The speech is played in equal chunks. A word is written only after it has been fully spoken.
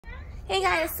Hey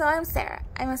guys, so I'm Sarah.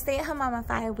 I'm a stay-at-home mom of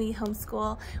 5. We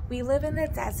homeschool. We live in the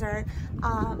desert.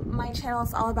 My channel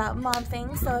is all about mom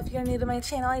things, so if you're new to my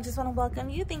channel, I just want to welcome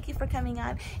you. Thank you for coming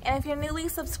on. And if you're newly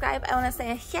subscribed, I want to say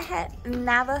a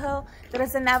Navajo. That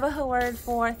is a Navajo word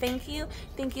for thank you.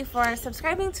 Thank you for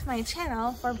subscribing to my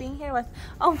channel, for being here with,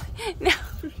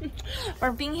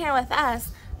 for being here with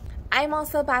us. I'm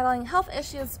also battling health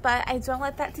issues, but I don't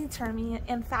let that deter me.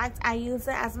 In fact, I use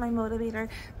it as my motivator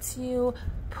to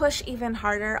push even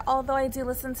harder, although I do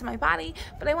listen to my body.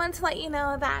 But I want to let you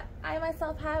know that I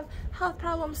myself have health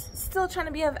problems, still trying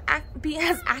to be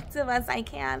as active as I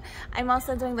can. I'm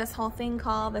also doing this whole thing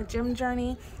called the gym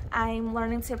journey. I'm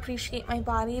learning to appreciate my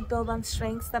body, build on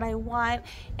strengths that I want,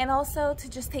 and also to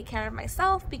just take care of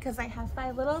myself because I have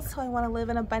 5 littles who I want to live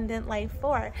an abundant life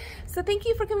for. So thank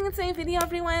you for coming into my video,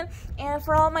 everyone. And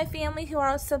for all my family who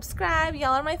are subscribed, y'all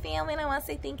are my family, and I want to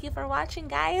say thank you for watching,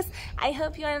 guys. I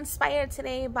hope you are inspired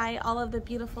today by all of the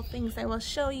beautiful things I will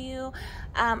show you.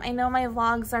 I know my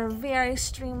vlogs are very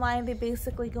streamlined. They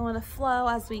basically go in a flow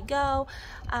as we go.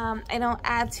 I don't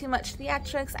add too much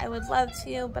theatrics. I would love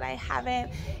to, but I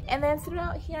haven't. And then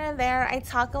throughout here and there, I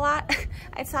talk a lot.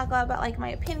 I talk a lot about like my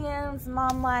opinions,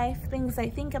 mom life, things I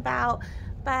think about.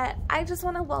 But I just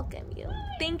want to welcome you.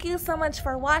 Thank you so much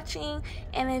for watching.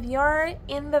 And if you're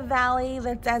in the valley,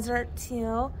 the desert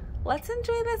too, let's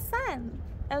enjoy the sun.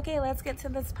 Okay, let's get to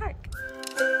this park.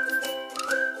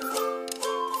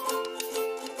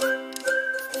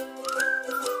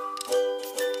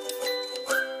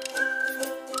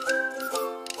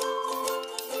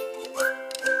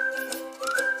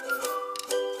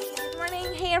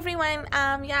 Hey everyone,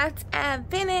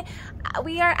 Bennett.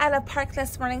 We are at a park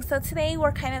this morning, so today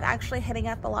we're kind of actually hitting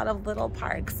up a lot of little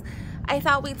parks. I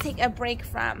thought we'd take a break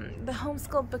from the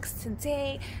homeschool books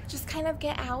today, just kind of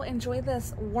get out, enjoy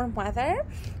this warm weather.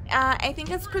 I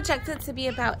think it's projected to be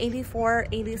about 84,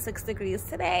 86 degrees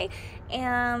today,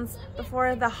 and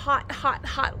before the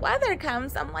hot weather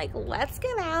comes, I'm like, let's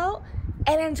get out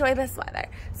and enjoy this weather.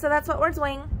 So that's what we're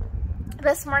doing.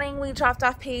 This morning we dropped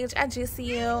off Paige at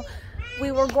GCU.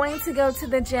 We were going to go to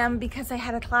the gym because I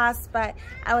had a class, but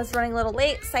I was running a little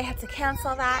late, so I had to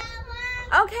cancel that.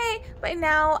 Okay, but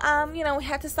now, you know, we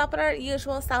had to stop at our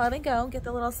usual Salad and Go, get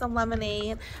some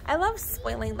lemonade. I love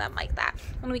spoiling them like that.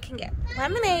 When we can get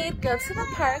lemonade, go to the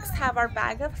parks, have our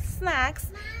bag of snacks.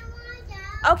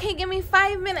 Okay, give me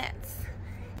 5 minutes.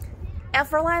 And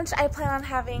for lunch, I plan on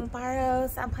having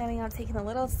Barrows. I'm planning on taking the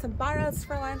littles to Barrows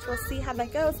for lunch. We'll see how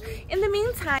that goes. In the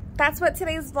meantime, that's what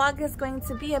today's vlog is going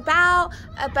to be about.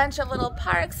 A bunch of little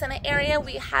parks in an area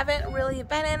we haven't really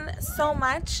been in so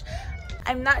much.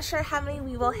 I'm not sure how many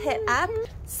we will hit up.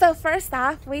 So first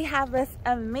off, we have this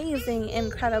amazing,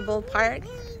 incredible park.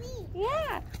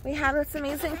 Yeah, we have this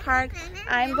amazing park.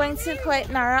 I'm going to put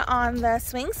Nara on the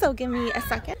swing, so give me a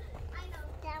second.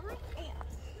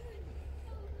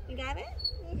 You got it?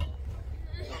 Okay.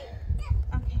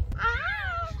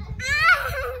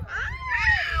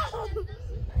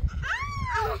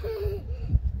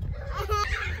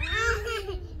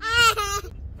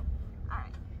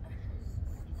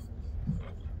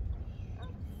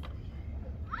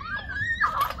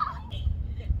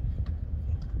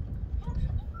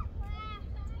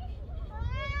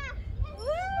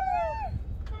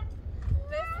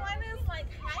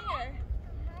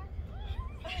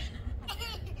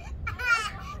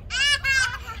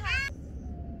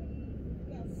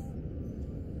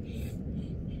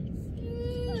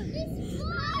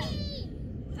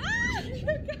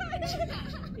 You got it!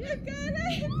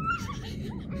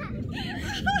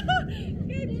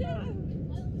 Good job!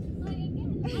 I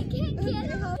can't get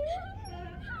it!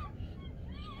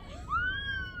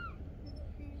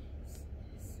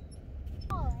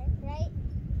 Right?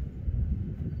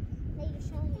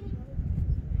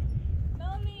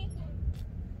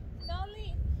 Nolly,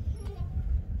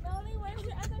 where's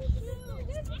your other shoe?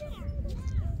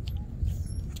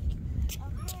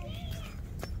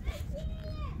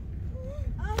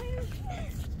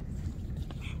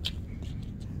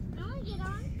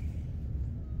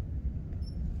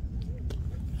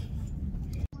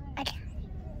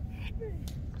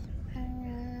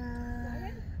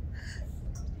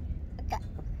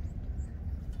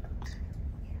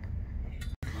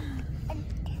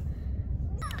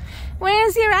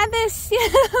 Where's your other shoe?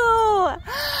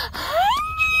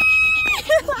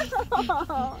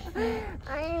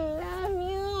 I love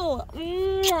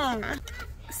you.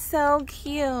 So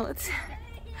cute.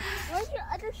 Where's your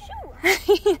other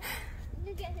shoe?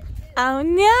 Oh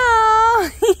no.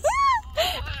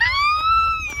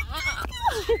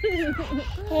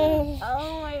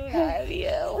 Oh, I love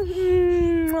you.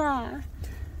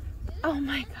 Oh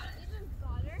my God.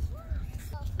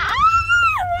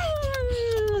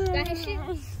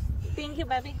 your shoe. Thank you,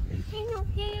 baby. Here your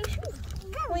shoe.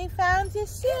 We found your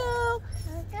shoe.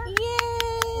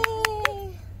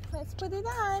 Yay! Let's put it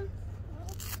on.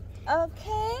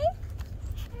 Okay.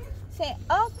 Say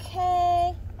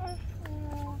okay.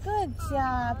 Good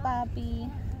job, Bobby.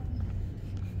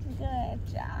 Good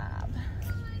job.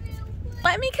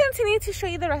 Let me continue to show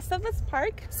you the rest of this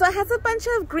park. So it has a bunch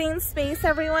of green space,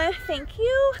 everyone. Thank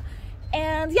you.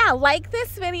 And yeah, like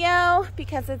this video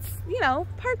because it's, you know,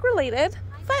 park related,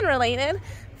 fun related,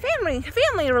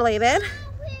 family related.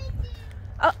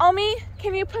 Omi,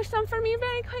 can you push them for me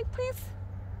very quick, please?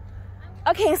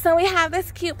 Okay, so we have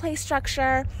this cute play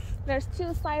structure. There's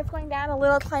 2 slides going down, a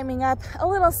little climbing up, a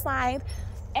little slide,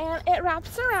 and it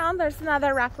wraps around. There's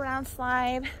another wraparound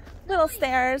slide, little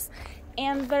stairs,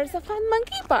 and there's a fun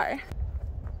monkey bar.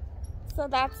 So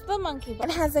that's the monkey bar.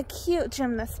 It has a cute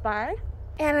gymnast bar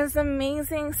and it's an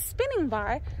amazing spinning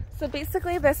bar. So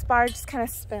basically this bar just kind of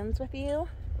spins with you.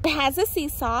 It has a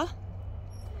seesaw.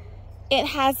 It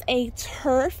has a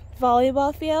turf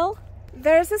volleyball field.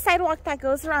 There's a sidewalk that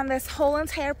goes around this whole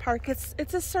entire park.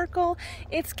 It's a circle.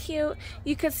 It's cute.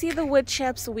 You could see the wood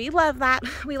chips. We love that.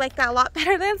 We like that a lot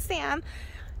better than sand.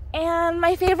 And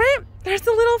my favorite, there's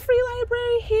a little free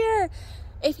library here.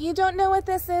 If you don't know what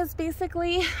this is,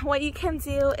 basically what you can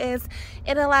do is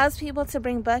it allows people to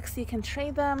bring books. You can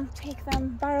trade them, take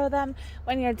them, borrow them.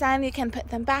 When you're done, you can put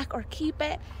them back or keep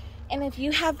it. And if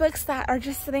you have books that are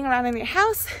just sitting around in your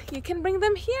house, you can bring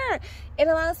them here. It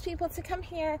allows people to come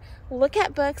here, look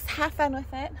at books, have fun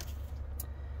with it.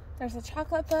 There's a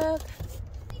chocolate book.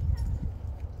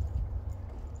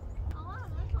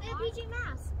 PJ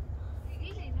Masks.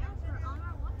 PJ Masks are on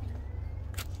our way.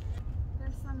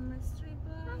 There's some mystery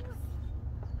books.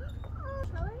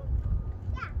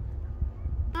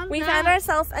 Yeah. We found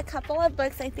ourselves a couple of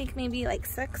books, I think maybe like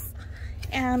 6.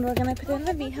 And we're gonna put it in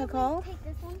the vehicle. Take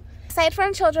this one. Aside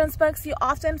from children's books, you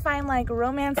often find like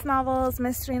romance novels,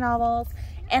 mystery novels,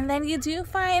 and then you do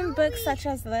find books such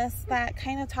as this that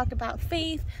kind of talk about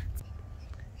faith.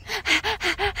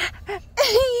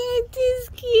 It is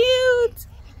cute.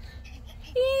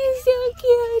 He's so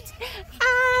cute.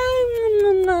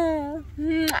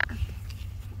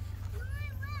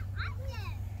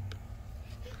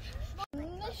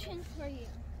 Mission for you.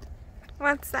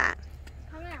 What's that?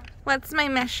 Come here. What's my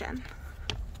mission?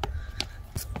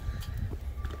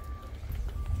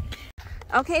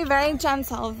 Okay, very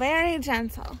gentle, very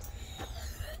gentle.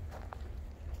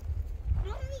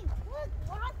 Mommy, look,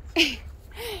 what?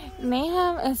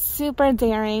 Nahum is super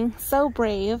daring, so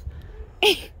brave.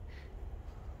 This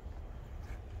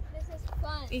is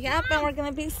fun. Yep, and we're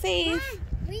gonna be safe.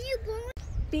 Mom, where you going?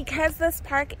 Because this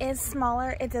park is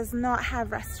smaller, it does not have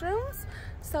restrooms.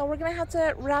 So we're gonna have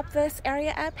to wrap this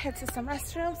area up, head to some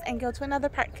restrooms, and go to another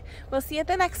park. We'll see you at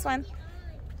the next one.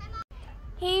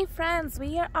 Hey friends,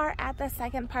 we are at the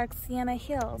second park, Sienna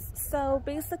Hills. So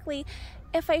basically,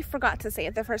 if I forgot to say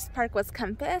it, the first park was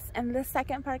Compass, and the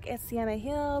second park is Sienna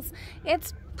Hills.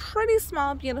 It's pretty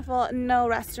small, beautiful, no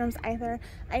restrooms either.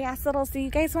 I asked Littles, do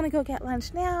you guys want to go get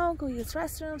lunch now, go use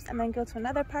restrooms, and then go to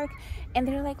another park? And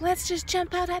they're like, let's just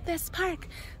jump out at this park.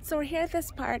 So we're here at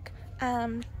this park.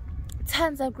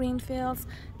 Tons of green fields,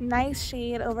 nice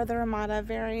shade over the Ramada,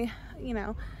 very, you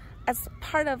know, as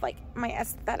part of like my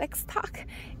aesthetics talk,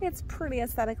 it's pretty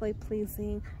aesthetically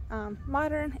pleasing.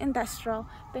 Modern, industrial.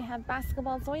 They have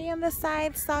basketballs way on the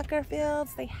side, soccer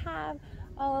fields. They have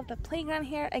all of the playground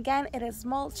here. Again, it is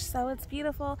mulch, so it's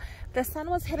beautiful. The sun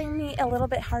was hitting me a little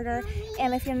bit harder,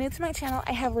 and if you're new to my channel,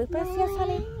 I have lupus. Yes,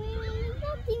 honey?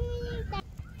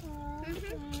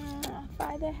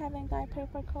 Father Heaven, God, pray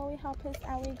for Chloe, help his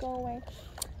alley go away.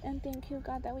 And thank you,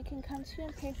 God, that we can come to you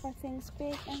and pray for things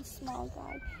big and small,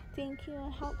 God. Thank you,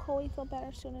 and help Chloe feel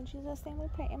better soon. In Jesus' name we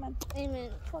pray, amen.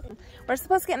 Amen. We're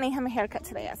supposed to get Nahum a haircut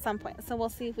today at some point, so we'll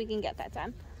see if we can get that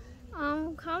done.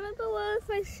 Comment below if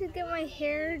I should get my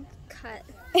hair cut.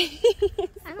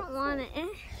 I don't want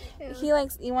it. He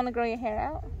likes, you want to grow your hair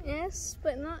out? Yes,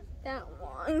 but not that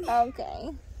long. Okay.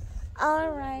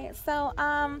 All right. So,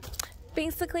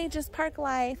 basically just park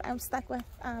life. I'm stuck with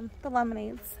the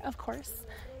lemonades, of course.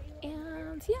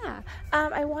 And yeah,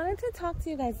 I wanted to talk to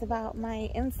you guys about my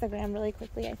Instagram really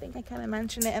quickly. I think I kind of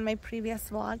mentioned it in my previous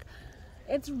vlog.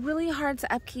 It's really hard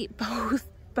to upkeep both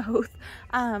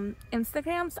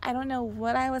Instagrams. I don't know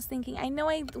what I was thinking. I know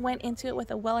I went into it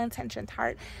with a well-intentioned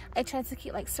heart. I tried to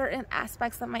keep like certain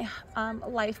aspects of my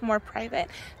life more private,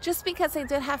 just because I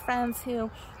did have friends who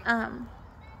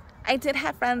I did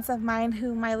have friends of mine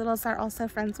who my littles are also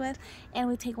friends with, and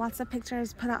we take lots of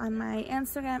pictures, put it on my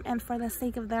Instagram, and for the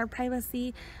sake of their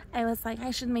privacy, I was like,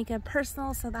 I should make it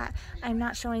personal so that I'm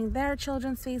not showing their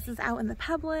children's faces out in the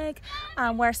public,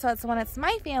 so it's when it's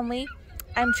my family,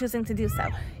 I'm choosing to do so,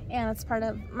 and it's part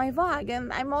of my vlog.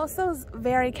 And I'm also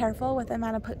very careful with the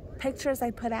amount of pictures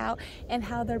I put out and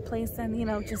how they're placed, and you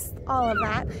know, just all of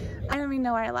that. I don't even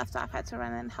know where I left off. I had to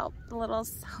run and help the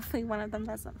littles. Hopefully one of them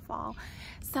doesn't fall.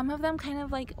 Some of them kind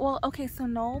of like, well, okay, so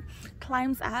Noel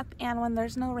climbs up, and when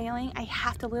there's no railing, I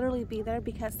have to literally be there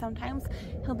because sometimes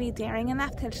he'll be daring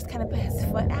enough to just kind of put his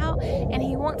foot out, and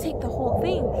he won't take the whole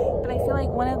thing. But I feel like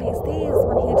one of these days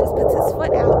when he just puts his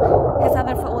foot out, his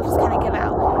other foot will just kind of give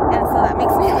out, and so that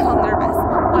makes me a little nervous.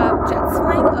 Jets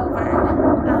flying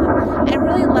over. I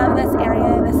really love this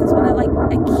area. This is one of like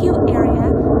a cute area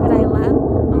that I love.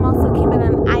 I'm also keeping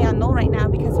an eye on Noel right now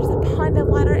because there's a pond of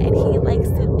water and he likes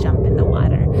to jump in the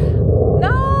water.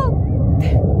 No!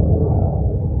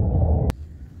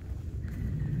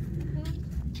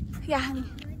 Yeah, honey.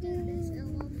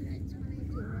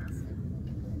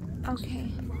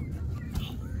 Okay.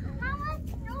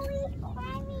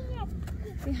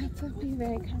 We have to be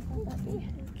very careful, Bubby.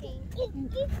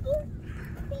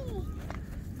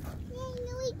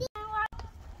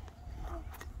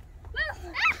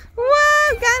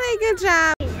 Whoa, got it, good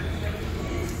job.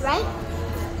 Right?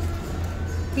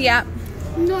 Yep.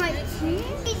 19.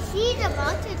 She's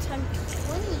about to turn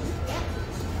 20. Yep.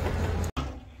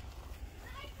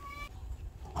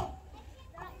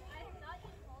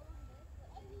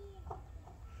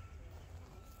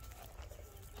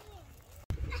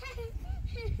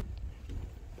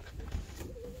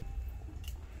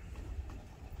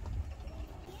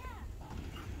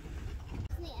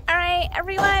 Alright,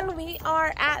 everyone, we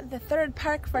are at the third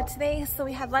park for today. So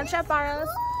we had lunch at Barrows.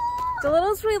 The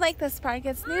littles really like this park.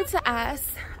 It's new to us.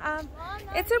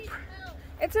 It's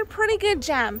a pretty good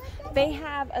gem. They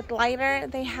have a glider,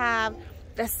 they have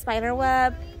the spider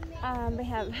web, they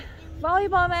have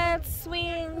volleyball nets,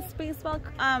 swings, baseball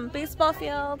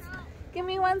fields. Give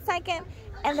me 1 second.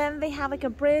 And then they have like a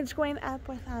bridge going up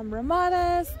with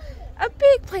ramadas, a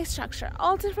big play structure,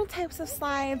 all different types of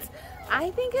slides. I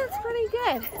think it's pretty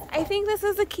good. I think this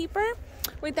is a keeper.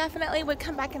 We definitely would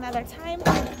come back another time.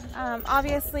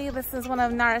 Obviously, this is one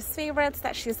of Nara's favorites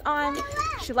that she's on.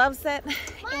 She loves it.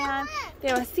 And they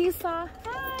have a seesaw.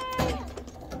 Hi.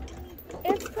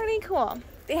 It's pretty cool.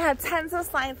 They had tons of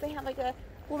slides. They have like a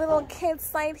little kid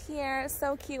slide here.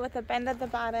 So cute with a bend at the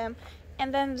bottom.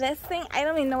 And then this thing, I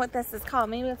don't even know what this is called.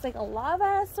 Maybe it's like a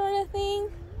lava sort of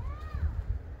thing.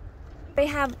 They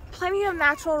have plenty of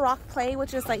natural rock play,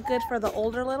 which is like good for the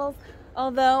older littles.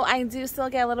 Although I do still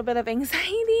get a little bit of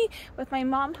anxiety with my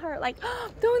mom heart, like, oh,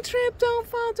 don't trip, don't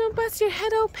fall, don't bust your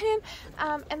head open.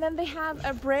 And then they have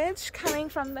a bridge coming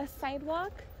from the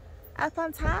sidewalk up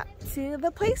on top to the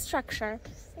play structure.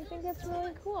 I think it's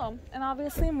really cool. And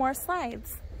obviously more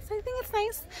slides. So I think it's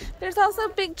nice. There's also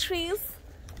big trees.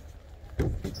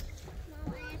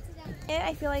 And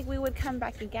I feel like we would come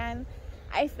back again.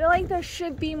 I feel like there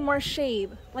should be more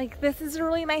shade. Like, this is a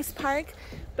really nice park,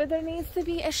 but there needs to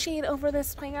be a shade over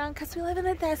this playground because we live in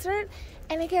the desert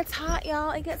and it gets hot,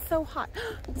 y'all. It gets so hot.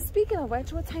 Speaking of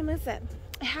which, what time is it?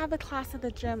 I have a class at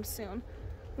the gym soon.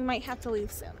 We might have to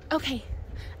leave soon. Okay,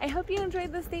 I hope you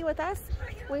enjoyed this day with us.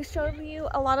 We showed you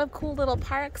a lot of cool little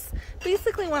parks,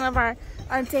 basically one of our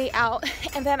day out.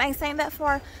 And then I signed up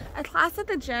for a class at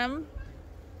the gym.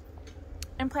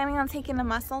 I'm planning on taking a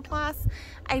muscle class.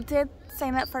 I did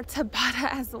sign up for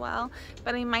Tabata as well,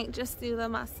 but I might just do the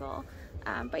muscle.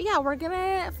 But yeah, we're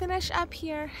gonna finish up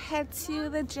here, head to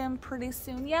the gym pretty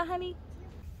soon. Yeah, honey?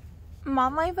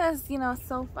 Mom life is, you know,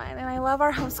 so fun, and I love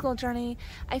our homeschool journey.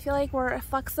 I feel like we're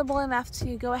flexible enough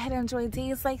to go ahead and enjoy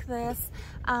days like this,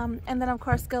 and then of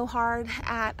course go hard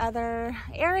at other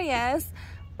areas.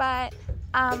 But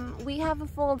we have a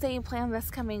full day planned this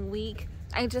coming week.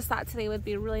 I just thought today would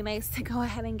be really nice to go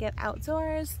ahead and get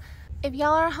outdoors. If y'all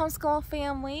are a homeschool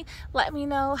family, let me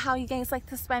know how you guys like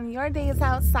to spend your days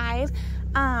outside.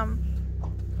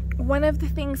 One of the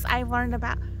things I learned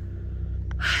about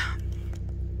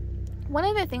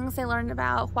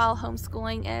while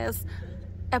homeschooling is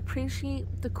appreciate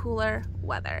the cooler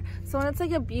weather. So when it's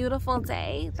like a beautiful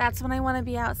day, that's when I want to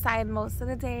be outside most of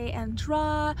the day and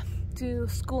draw, do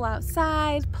school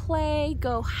outside, play,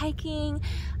 go hiking.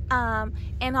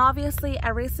 And obviously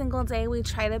every single day we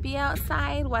try to be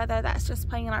outside, whether that's just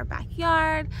playing in our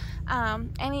backyard,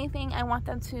 anything. I want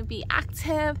them to be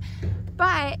active,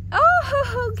 but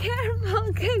oh,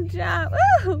 careful, good job.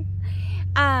 Ooh.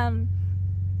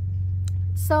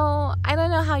 So I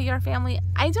don't know how your family,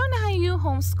 I don't know how you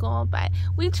homeschool, but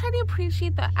we try to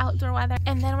appreciate the outdoor weather.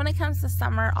 And then when it comes to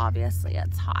summer, obviously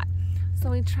it's hot. So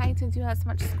we try to do as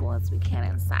much school as we can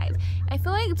inside. I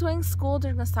feel like doing school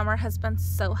during the summer has been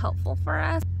so helpful for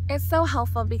us. It's so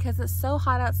helpful because it's so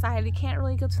hot outside. You can't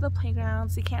really go to the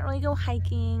playgrounds. You can't really go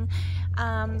hiking.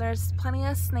 There's plenty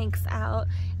of snakes out.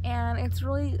 And it's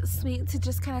really sweet to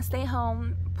just kind of stay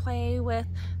home, play with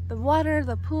the water,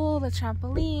 the pool, the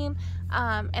trampoline,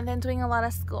 and then doing a lot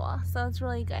of school. So it's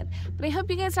really good. But I hope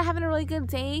you guys are having a really good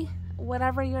day,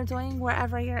 whatever you're doing,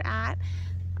 wherever you're at.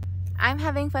 I'm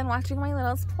having fun watching my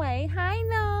littles play. Hi,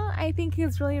 Noah. I think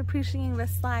he's really appreciating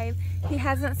this slide. He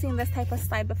hasn't seen this type of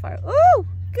slide before. Ooh,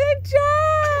 good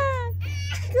job.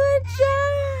 Good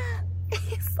job.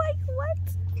 He's like, what?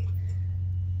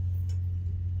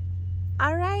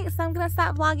 All right, so I'm gonna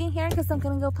stop vlogging here because I'm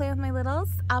gonna go play with my littles.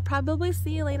 I'll probably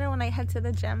see you later when I head to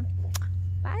the gym.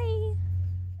 Bye.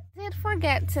 I did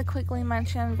forget to quickly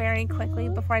mention very quickly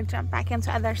before I jump back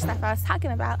into other stuff I was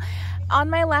talking about. On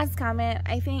my last comment,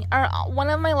 I think, or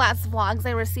one of my last vlogs,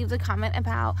 I received a comment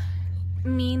about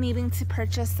me needing to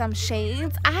purchase some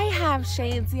shades. I have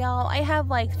shades, y'all. I have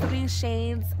like 3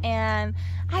 shades and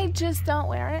I just don't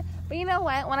wear it. But you know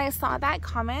what? When I saw that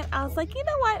comment, I was like, you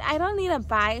know what? I don't need to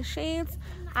buy shades.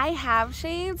 I have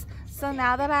shades. So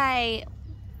now that I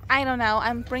don't know,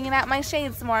 I'm bringing out my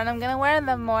shades more and I'm gonna wear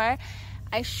them more.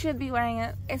 I should be wearing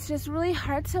it. It's just really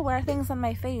hard to wear things on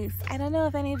my face. I don't know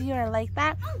if any of you are like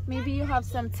that. Maybe you have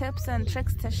some tips and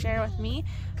tricks to share with me,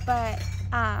 but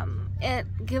it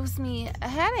gives me a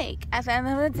headache. At the end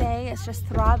of the day, it's just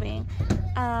throbbing.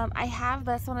 I have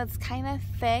this one. It's kind of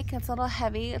thick. It's a little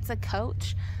heavy. It's a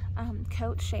Coach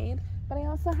shade. But I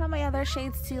also have my other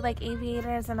shades too, like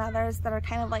Aviators and others that are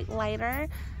kind of like lighter.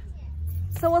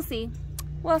 So we'll see.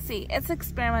 We'll see. It's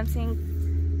experimenting.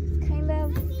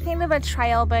 Kind of a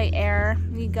trial by error.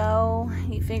 You go,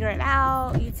 you figure it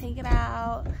out, you take it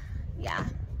out. Yeah.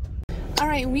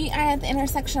 Alright, we are at the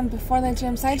intersection before the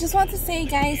gym. So I just want to say,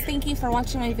 guys, thank you for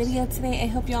watching my video today. I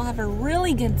hope you all have a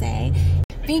really good day.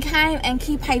 Be kind and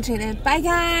keep hydrated. Bye,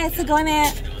 guys. So go in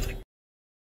it.